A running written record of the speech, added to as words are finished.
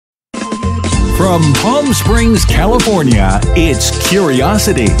From Palm Springs, California, it's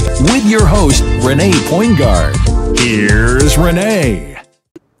Curiosity with your host, Renee Poingard. Here's Renee.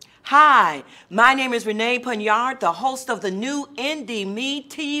 Hi, my name is Renee Poingard, the host of the new NDME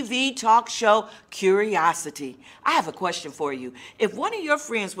TV talk show, Curiosity. I have a question for you. If one of your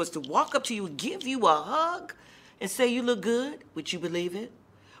friends was to walk up to you and give you a hug and say you look good, would you believe it?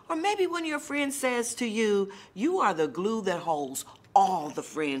 Or maybe one of your friends says to you, you are the glue that holds all the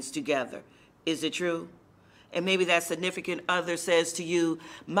friends together. Is it true? And maybe that significant other says to you,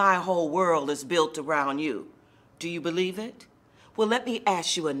 my whole world is built around you. Do you believe it? Well, let me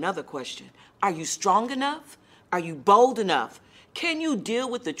ask you another question. Are you strong enough? Are you bold enough? Can you deal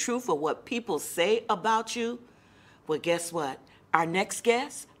with the truth of what people say about you? Well, guess what? Our next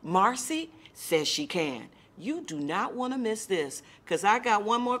guest, Marci, says she can. You do not want to miss this, because I got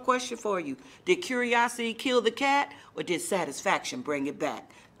one more question for you. Did curiosity kill the cat, or did satisfaction bring it back?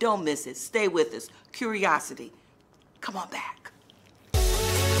 Don't miss it. Stay with us. Curiosity. Come on back.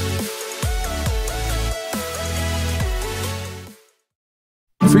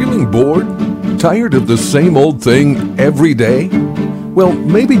 Feeling bored? Tired of the same old thing every day? Well,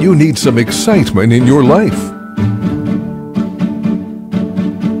 maybe you need some excitement in your life.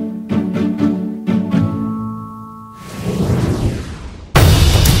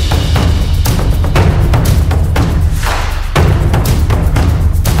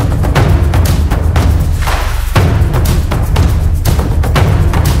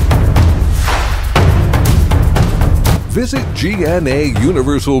 Visit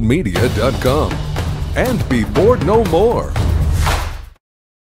GNAUniversalmedia.com and be bored no more.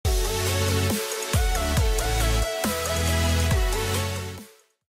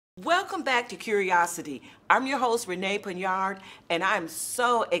 Welcome back to Curiosity. I'm your host, Renee Poingard, and I'm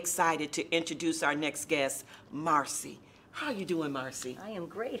so excited to introduce our next guest, Marci. How are you doing, Marci? I am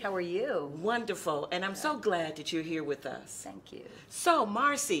great. How are you? Wonderful, and I'm so glad that you're here with us. Thank you. So,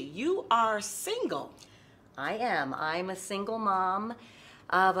 Marci, you are single. I am. I'm a single mom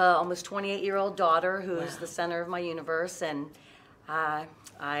of a almost 28-year-old daughter who's the center of my universe, and I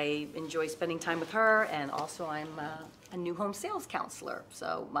enjoy spending time with her, and also I'm a new home sales counselor.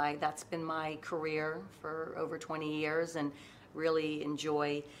 So that's been my career for over 20 years, and really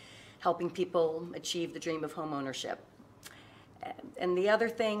enjoy helping people achieve the dream of home ownership. And the other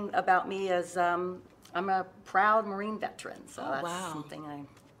thing about me is I'm a proud Marine veteran, so that's something I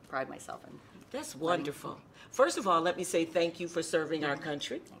pride myself in. That's wonderful. First of all, let me say thank you for serving our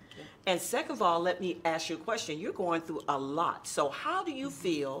country. Thank you. And second of all, let me ask you a question. You're going through a lot. So how do you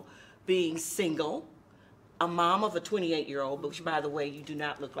feel being single, a mom of a 28-year-old, which, by the way, you do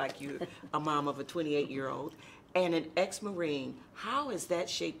not look like you're a mom of a 28-year-old, and an ex-Marine? How has that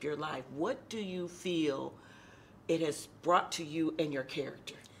shaped your life? What do you feel it has brought to you and your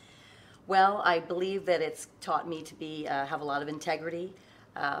character? Well, I believe that it's taught me to have a lot of integrity,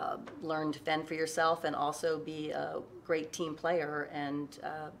 learn to fend for yourself, and also be a great team player. And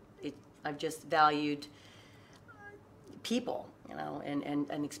I've just valued people,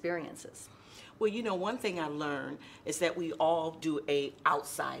 and experiences. Well, one thing I learned is that we all do a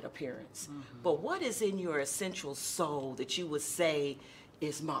outside appearance. Mm-hmm. But what is in your essential soul that you would say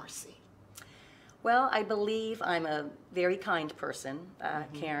is Marci? Well, I believe I'm a very kind person,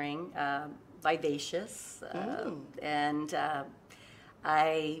 caring, vivacious, and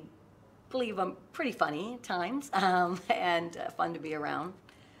I believe I'm pretty funny at times, and fun to be around.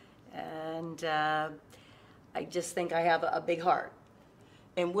 And I just think I have a big heart.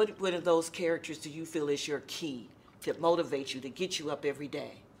 And what of those characters do you feel is your key to motivate you, to get you up every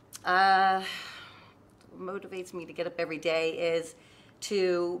day? What motivates me to get up every day is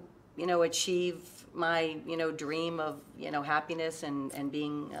to, achieve my, dream of, happiness and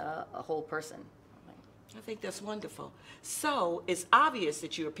being a whole person. I think that's wonderful. So it's obvious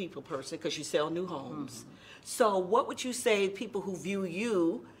that you're a people person because you sell new homes. Mm-hmm. So what would you say to people who view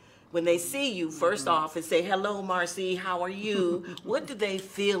you, when they see you, first off, and say, hello, Marci, how are you? What do they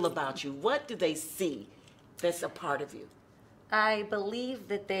feel about you? What do they see that's a part of you? I believe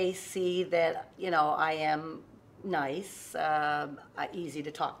that they see that, I am nice, easy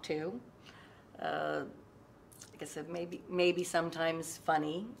to talk to. Like I said, maybe sometimes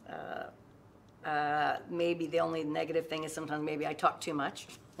funny. Maybe the only negative thing is sometimes maybe I talk too much.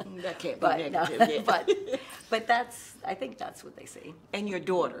 That can't be negative. No, but I think that's what they see. And your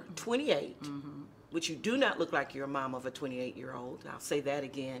daughter, 28, which you do not look like you're a mom of a 28-year-old. I'll say that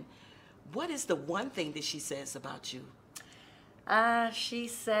again. What is the one thing that she says about you? She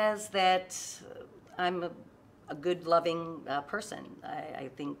says that I'm a good, loving person.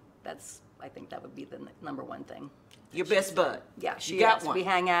 I think that would be the number one thing. Your best bud. Yeah, she got is. one. We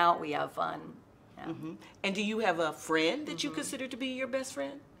hang out, we have fun. Yeah. And do you have a friend that you consider to be your best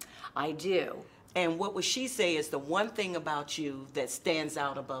friend? I do. And what would she say is the one thing about you that stands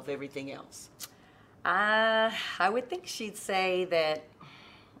out above everything else? I would think she'd say that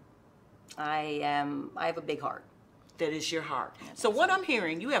I have a big heart. That is your heart. So what I'm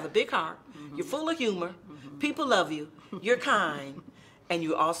hearing, you have a big heart, you're full of humor, people love you, you're kind, and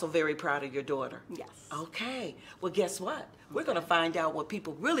you're also very proud of your daughter. Yes. Okay. Well, guess what? We're going to find out what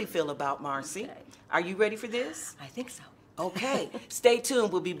people really feel about Marci. Okay. Are you ready for this? I think so. Okay. Stay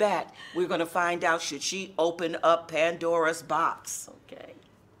tuned. We'll be back. We're going to find out should she open up Pandora's box. Okay.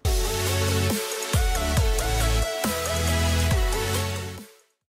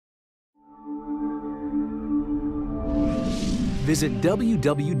 Visit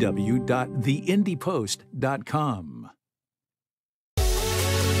www.theindypost.com.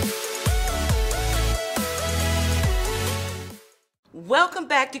 Welcome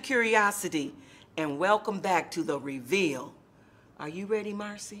back to Curiosity, and welcome back to the reveal. Are you ready,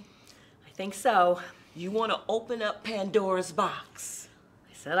 Marci? I think so. You want to open up Pandora's box,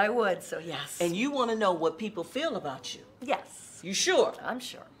 I said I would, so yes. and you want to know what people feel about you. Yes. You sure? I'm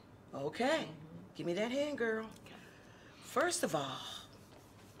sure. Okay. Give me that hand, girl. First of all,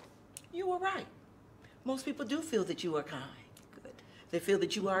 you were right. Most people do feel that you are kind. Good. They feel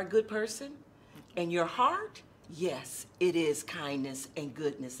that you are a good person, and your heart, yes, it is kindness and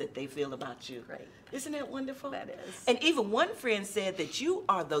goodness that they feel about you. Great. Isn't that wonderful? That is. And even one friend said that you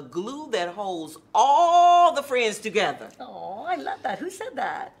are the glue that holds all the friends together. Oh, I love that. Who said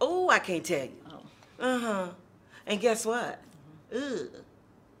that? Oh, I can't tell you. Oh. Uh-huh. And guess what? Ugh.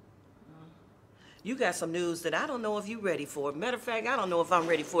 You got some news that I don't know if you're ready for. Matter of fact, I don't know if I'm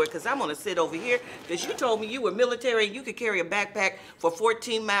ready for it because I'm going to sit over here because you told me you were military and you could carry a backpack for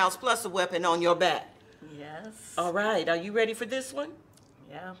 14 miles plus a weapon on your back. Yes. All right, are you ready for this one?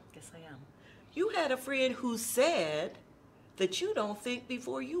 Yeah, guess I am. You had a friend who said that you don't think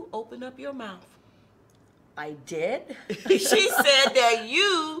before you open up your mouth. I did? She said that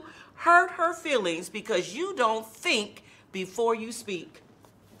you hurt her feelings because you don't think before you speak.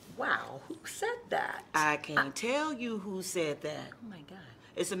 Wow, who said that? I can't tell you who said that. Oh my God.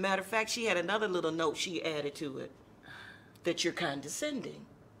 As a matter of fact, she had another little note she added to it, that you're condescending.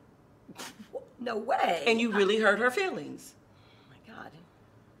 No way. And you really hurt her feelings. Oh my God.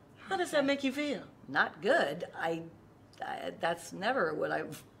 How does that make you feel? Not good. That's never what I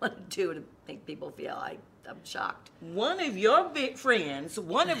want to do to make people feel. I'm shocked. One of your big friends,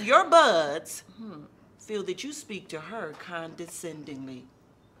 one of your buds, feel that you speak to her condescendingly.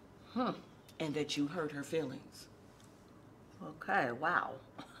 And that you hurt her feelings. Okay, wow.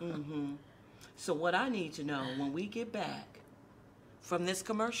 So what I need to know when we get back from this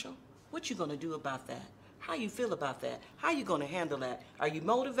commercial, what you gonna do about that? How you feel about that? How you gonna handle that? Are you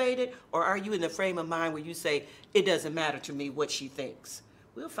motivated or are you in the frame of mind where you say, it doesn't matter to me what she thinks?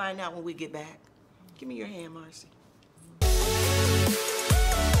 We'll find out when we get back. Give me your hand, Marci.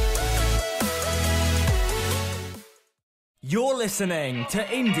 You're listening to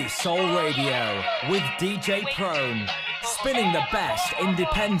Indie Soul Radio with DJ Prone, spinning the best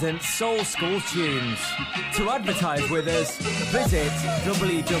independent soul school tunes. To advertise with us, visit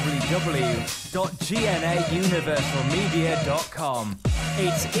www.gnauniversalmedia.com.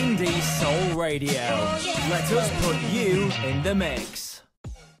 It's Indie Soul Radio. Let us put you in the mix.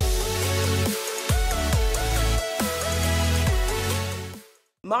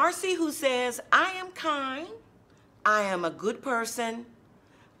 Marci, who says, I am kind, I am a good person,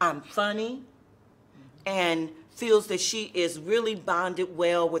 I'm funny, and feels that she is really bonded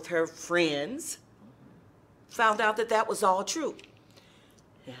well with her friends, found out that that was all true.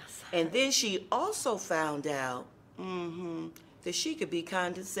 Yes. And then she also found out that she could be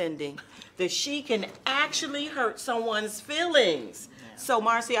condescending, that she can actually hurt someone's feelings. Yeah. So,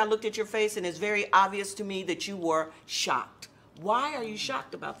 Marci, I looked at your face, and it's very obvious to me that you were shocked. Why are you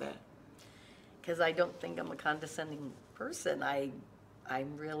shocked about that? Because I don't think I'm a condescending person. I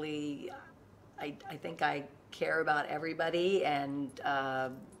think I care about everybody and,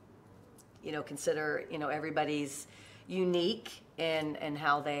 consider, everybody's unique in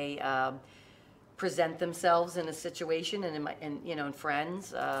how they present themselves in a situation and in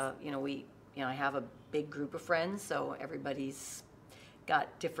friends. I have a big group of friends, so everybody's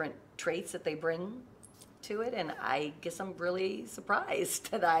got different traits that they bring to it, and I guess I'm really surprised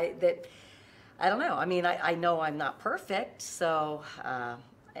that I don't know. I mean, I know I'm not perfect, so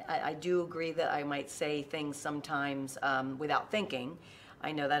I do agree that I might say things sometimes without thinking.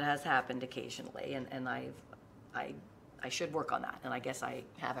 I know that has happened occasionally, and I I should work on that, and I guess I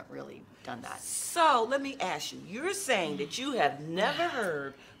haven't really done that. So let me ask you, you're saying that you have never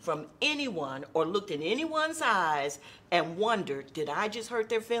heard from anyone or looked in anyone's eyes and wondered, did I just hurt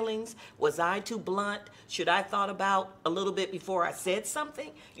their feelings? Was I too blunt? Should I thought about a little bit before I said something?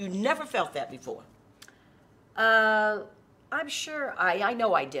 You never felt that before? I'm sure, I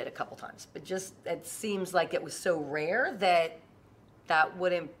know I did a couple times, but just it seems like it was so rare that that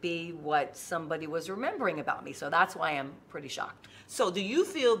wouldn't be what somebody was remembering about me. So that's why I'm pretty shocked. So do you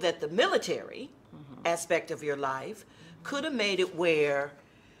feel that the military aspect of your life could have made it where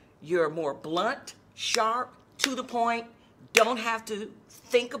you're more blunt, sharp, to the point, don't have to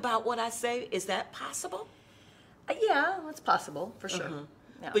think about what I say? Is that possible? Yeah, it's possible, for sure.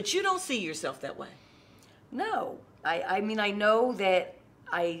 Yeah. But you don't see yourself that way? No. I mean, I know that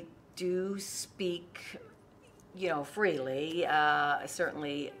I do speak, you know, freely. I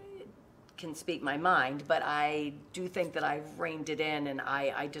certainly can speak my mind, but I do think that I've reined it in, and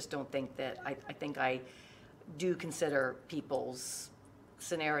I just don't think that, I think I do consider people's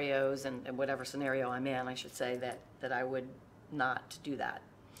scenarios, and whatever scenario I'm in, I should say, that I would not do that.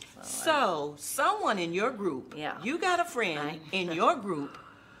 So someone in your group, you got a friend in your group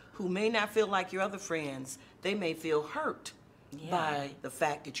who may not feel like your other friends. They may feel hurt by the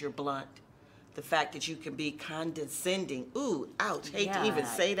fact that you're blunt, the fact that you can be condescending. Ooh, ouch, hate to even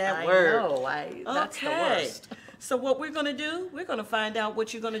say that word. I know, that's the worst. So what we're gonna do, we're gonna find out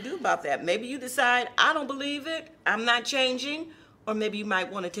what you're gonna do about that. Maybe you decide, I don't believe it, I'm not changing, or maybe you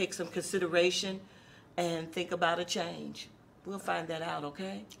might wanna take some consideration and think about a change. We'll find that out,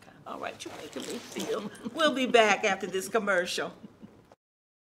 okay? All right, you're making me feel. We'll be back after this commercial.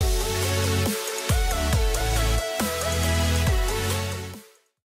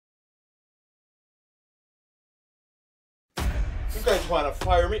 You guys want to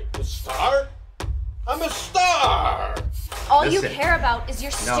fire me? A star? I'm a star! All you care about is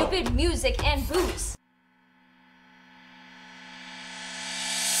your stupid music and booze.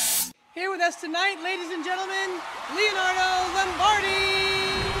 Here with us tonight, ladies and gentlemen, Leonardo Lombardi!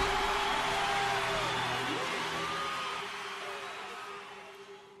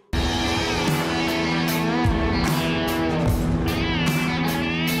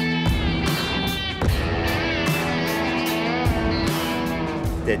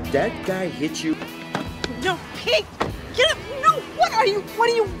 Did that guy hit you? No, Pete! Get up! No! What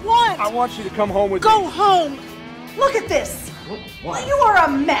do you want? I want you to come home with Go me. home! Look at this! What? You are a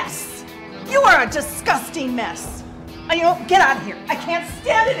mess! You are a disgusting mess! You know, get out of here. I can't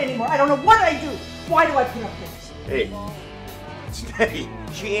stand it anymore. I don't know what I do. Why do I put up with this? Hey, steady.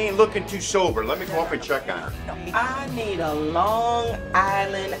 She ain't looking too sober. Let me go up and check on her. I need a Long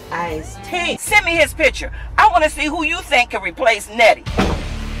Island iced tea. Send me his picture. I want to see who you think can replace Nettie.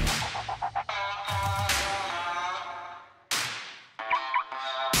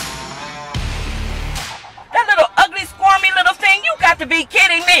 That little ugly, squirmy little thing, you got to be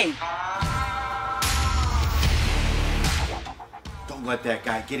kidding me. Don't let that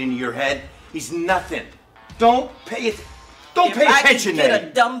guy get into your head. He's nothing. Don't pay it. Don't pay attention, If I could Nettie. get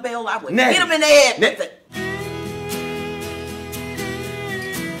a dumbbell, I would Nettie. hit him in the head Nettie. with it.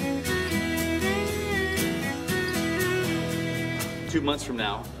 2 months from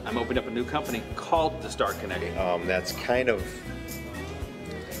now, I'm opening up a new company called The Star Connect. That's kind of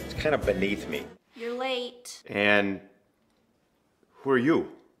beneath me. You're late. And who are you?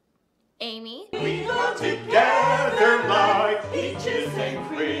 Amy? We go together like peaches and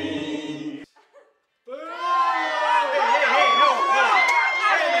cream.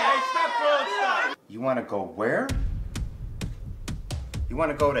 You want to go where? You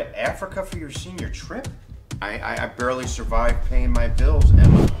want to go to Africa for your senior trip? I barely survived paying my bills,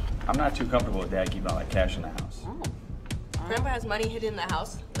 Emma. I'm not too comfortable with Dad keeping all that cash in the house. Grandpa has money hidden in the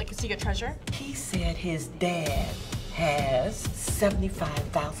house, like a secret treasure. He said his dad has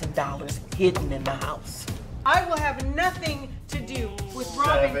 $75,000 hidden in the house. I will have nothing to do with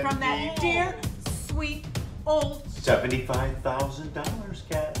robbing from that dear, sweet, old... $75,000,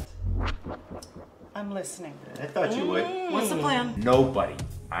 Cat. I'm listening. I thought you would. What's the plan? Nobody,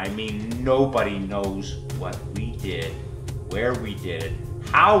 I mean nobody knows what we did, where we did it,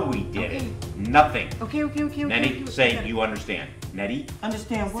 how we did it. Nothing. Okay. Nettie, say you understand. Nettie?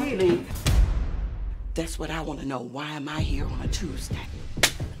 Understand what, Lee? That's what I want to know. Why am I here on a Tuesday?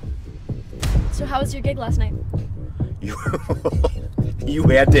 So how was your gig last night? You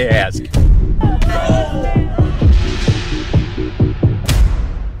had to ask.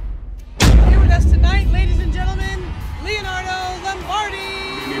 Here with us tonight, ladies and gentlemen, Leonardo Lombardi!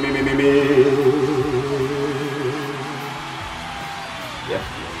 Yeah.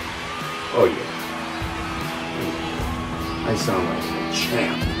 Oh yeah.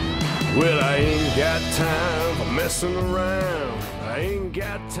 Well, I ain't got time for messing around. I ain't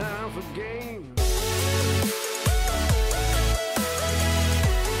got time for games.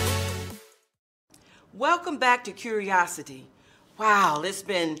 Welcome back to Curiosity. Wow, it's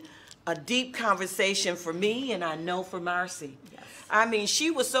been a deep conversation for me, and I know for Marci. Yes. I mean, she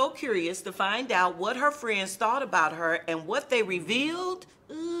was so curious to find out what her friends thought about her, and what they revealed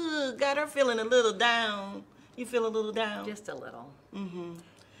got her feeling a little down. You feel a little down? Just a little. Mm-hmm.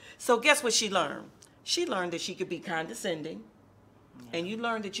 So guess what she learned? She learned that she could be condescending. Yeah. And you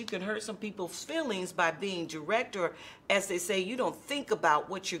learned that you can hurt some people's feelings by being direct, or as they say, you don't think about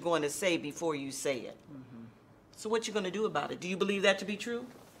what you're going to say before you say it. Mm-hmm. So what you going to do about it? Do you believe that to be true?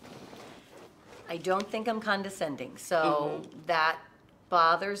 I don't think I'm condescending, so that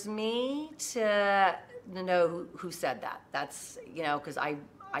bothers me to know who said that. That's, because I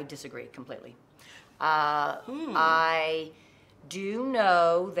disagree completely. I do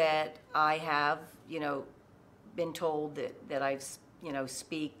know that I have, been told that I,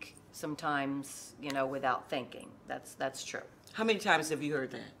 speak sometimes, without thinking. That's true. How many times have you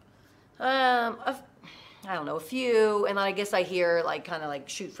heard that? I don't know, a few, and I guess I hear kind of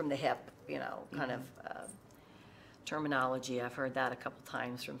shoot from the hip, kind of terminology. I've heard that a couple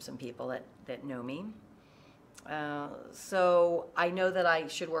times from some people that know me. So I know that I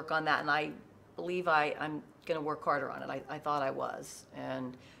should work on that, and I believe I'm going to work harder on it. I thought I was,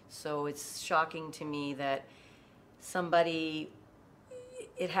 and so it's shocking to me that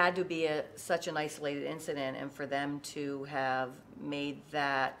it had to be such an isolated incident, and for them to have made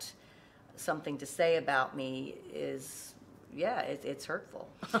that something to say about me is, it's hurtful.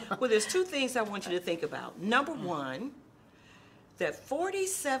 Well, there's two things I want you to think about. Number one, that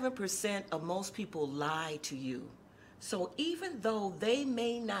 47% of most people lie to you. So even though they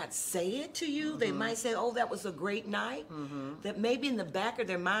may not say it to you, they might say, oh, that was a great night, that maybe in the back of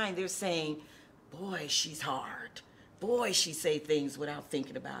their mind they're saying, boy, she's hard. Boy, she say things without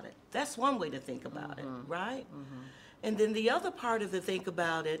thinking about it. That's one way to think about it, right? And then the other part of the think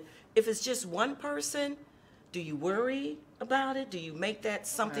about it, if it's just one person, do you worry about it? Do you make that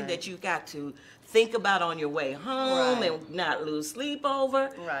something that you got to think about on your way home and not lose sleep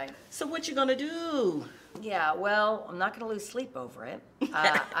over? Right. So what you gonna do? Yeah, well, I'm not gonna lose sleep over it.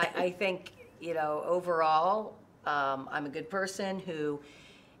 I think, overall, I'm a good person who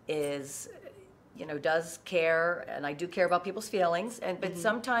is, does care, and I do care about people's feelings, but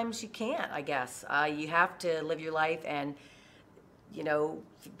sometimes you can't, I guess. You have to live your life and,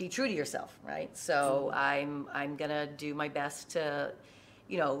 be true to yourself, right? So I'm gonna do my best to,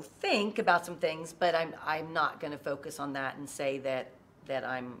 think about some things, but I'm not gonna focus on that and say that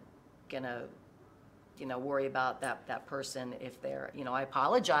I'm gonna, worry about that person if they're, I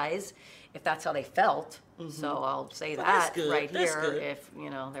apologize if that's how they felt. So I'll say that right here if,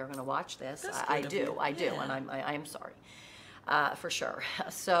 they're gonna watch this. I do, and I am sorry, for sure.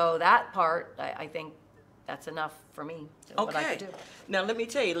 So that part, I think that's enough for me. What I could do. Now let me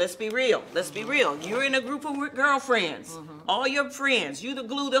tell you, let's be real. Let's be real. You're in a group of girlfriends. All your friends. You the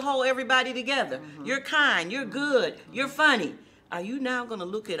glue to hold everybody together. You're kind. You're good. You're funny. Are you now going to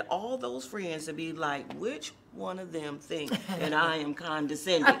look at all those friends and be like, which one of them think that I am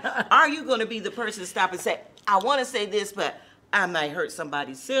condescending? Are you going to be the person to stop and say, I want to say this, but I might hurt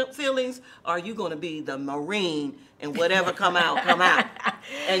somebody's feelings? Or are you going to be the Marine and whatever come out,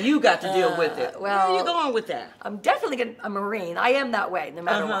 and you got to deal with it? Well, where are you going with that? I'm definitely a Marine. I am that way, no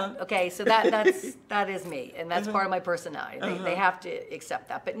matter what. Okay, so that is me, and that's part of my personality. They have to accept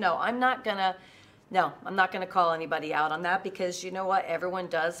that. But no, I'm not gonna call anybody out on that, because you know what? Everyone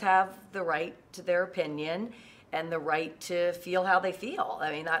does have the right to their opinion and the right to feel how they feel.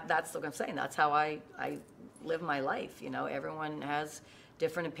 I mean, that's what I'm saying. That's how I live my life. Everyone has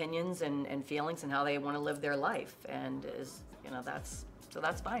different opinions and feelings and how they want to live their life, and that's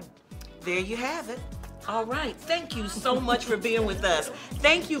fine. There you have it. All right. Thank you so much for being with us.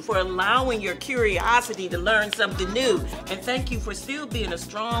 Thank you for allowing your curiosity to learn something new. And thank you for still being a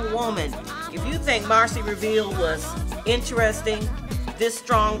strong woman. If you think Marci Reveal was interesting, this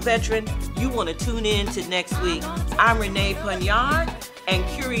strong veteran, you want to tune in to next week. I'm Renee Poingard, and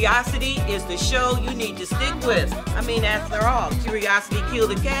Curiosity is the show you need to stick with. I mean, after all, curiosity killed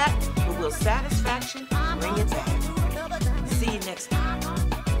the cat, but will satisfaction bring it back? See you next time.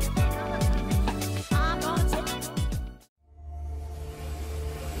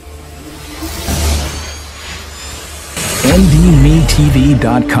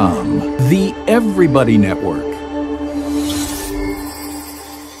 NDMeTV.com, the Everybody Network.